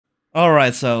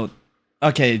Alright, so,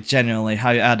 okay, genuinely,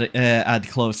 how you add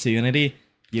clothes to Unity,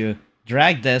 you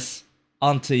drag this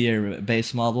onto your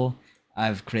base model.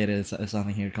 I've created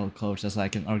something here called clothes so I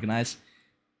can organize.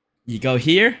 You go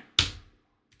here,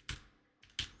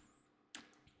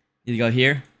 you go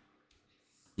here,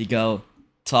 you go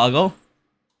toggle,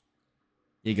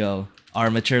 you go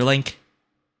armature link,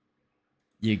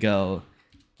 you go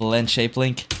blend shape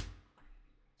link,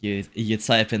 you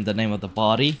type in the name of the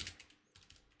body,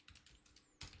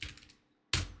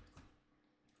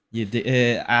 you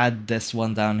add this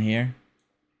one down here,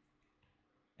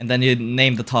 and then you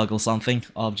name the toggle something,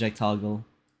 object toggle,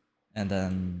 and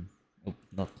then oh,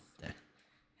 not there,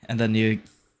 and then you.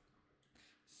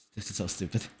 This is so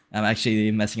stupid. I'm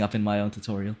actually messing up in my own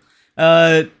tutorial.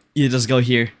 You just go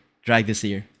here, drag this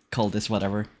here, call this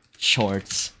whatever,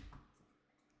 shorts.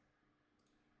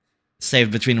 Save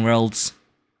between worlds,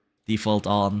 default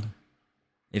on,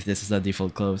 if this is the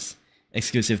default clothes.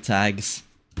 Exclusive tags,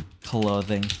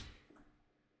 clothing.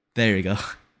 There you go.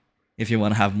 If you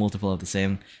want to have multiple of the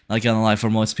same. Not gonna lie, for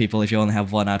most people, if you only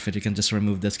have one outfit, you can just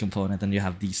remove this component and you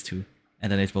have these two,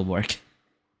 and then it will work.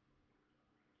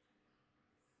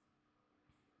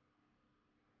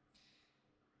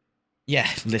 Yeah,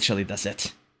 literally that's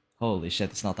it. Holy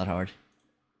shit, it's not that hard.